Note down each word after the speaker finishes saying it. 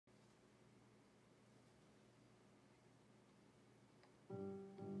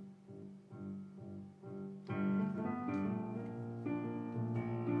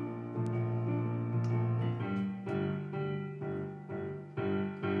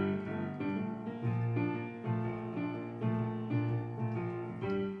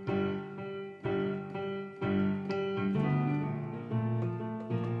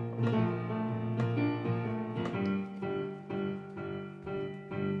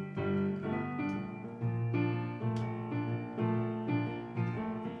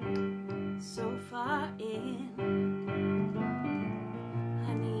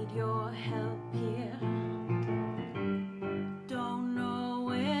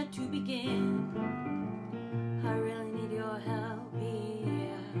to begin? I really need your help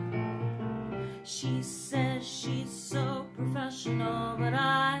here. She says she's so professional, but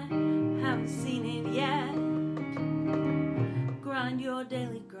I haven't seen it yet. Grind your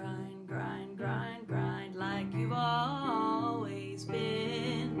daily grind, grind, grind, grind, like you've always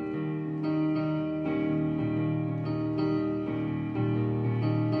been.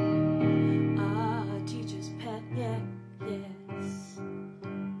 Teacher's pet, yeah, yes.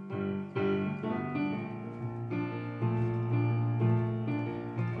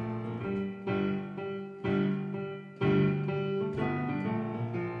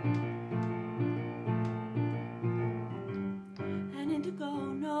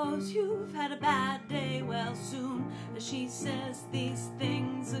 Knows you've had a bad day. Well, soon as she says these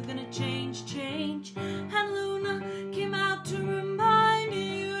things are gonna change. And Luna came out to remind you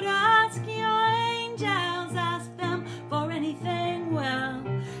you'd ask your angels, ask them for anything. Well,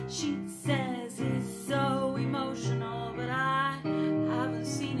 she says it's so emotional, but I haven't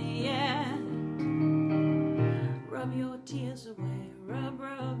seen it yet. Rub your tears away,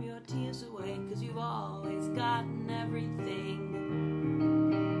 rub your tears away, 'cause you've always gotten everything.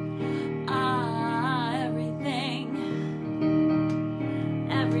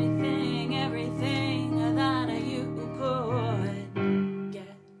 Everything that you could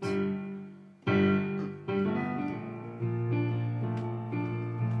get.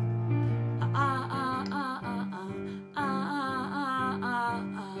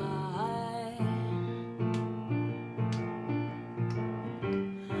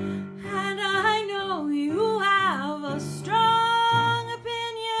 And I know you have a strong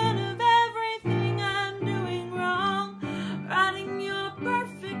opinion of everything I'm doing wrong, writing your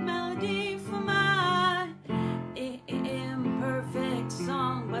perfect melody for my imperfect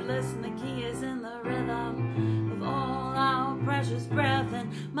song. But listen, the key is in the rhythm of all our precious breath,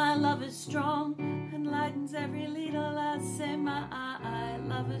 and my love is strong and lightens every little. I say my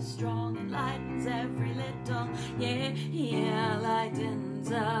love is strong and lightens every little. Yeah,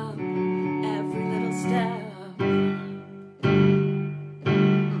 lightens up every little step.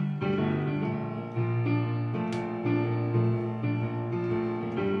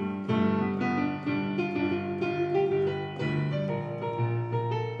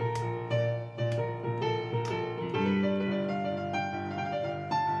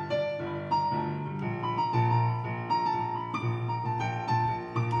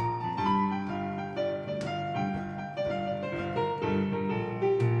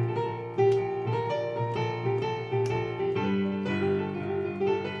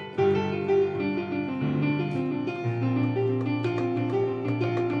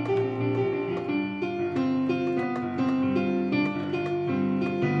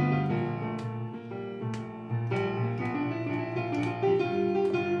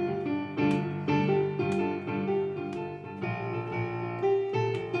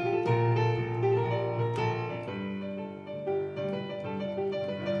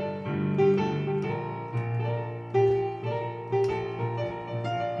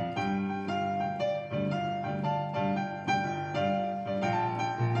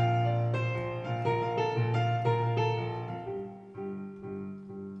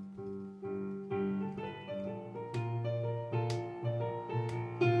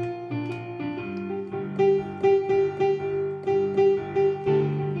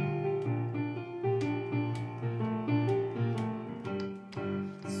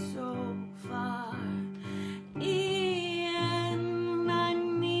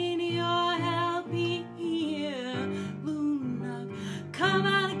 Come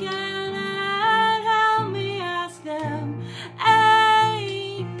out again and help me ask them.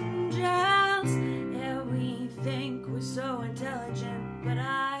 Angels, yeah, we think we're so intelligent, but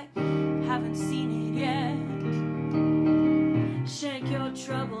I haven't seen it yet. Shake your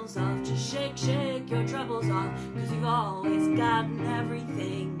troubles off, just shake your troubles off, 'cause you've always gotten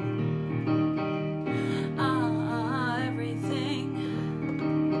everything. Everything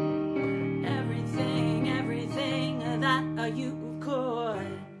that you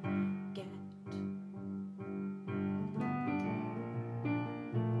could get.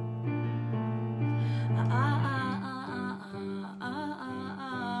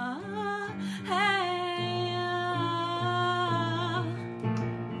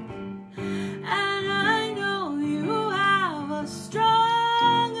 And I know you have a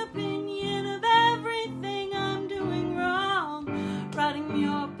strong opinion of everything I'm doing wrong, writing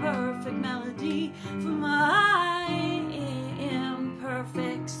your perfect melody for my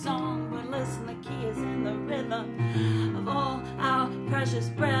imperfect song. But listen, the key is in the rhythm of all our precious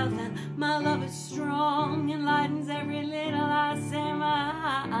breath, and my love is strong and lightens every little. I say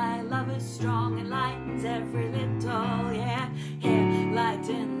my every little, yeah, yeah,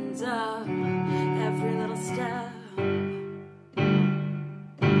 lightens up every little step.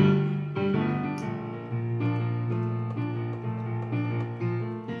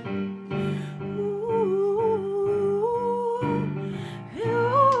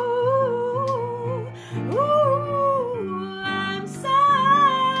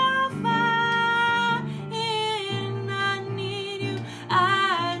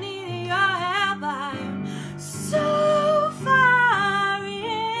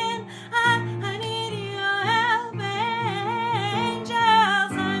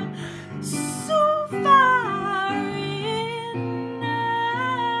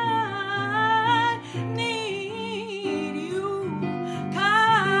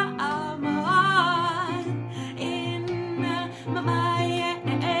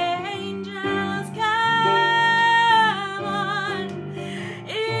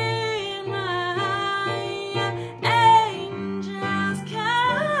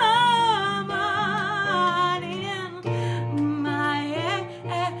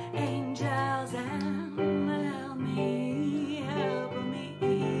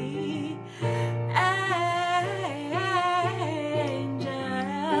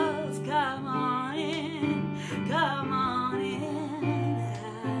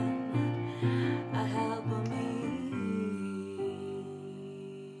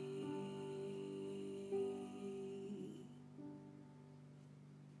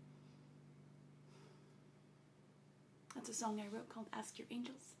 That's a song I wrote called Ask Your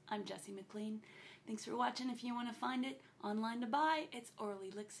Angels. I'm Jessie Maclaine. Thanks for watching. If you want to find it online to buy, it's Oral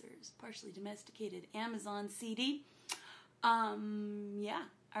Elixirs, partially domesticated, Amazon CD. Yeah.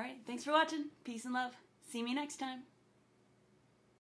 All right. Thanks for watching. Peace and love. See me next time.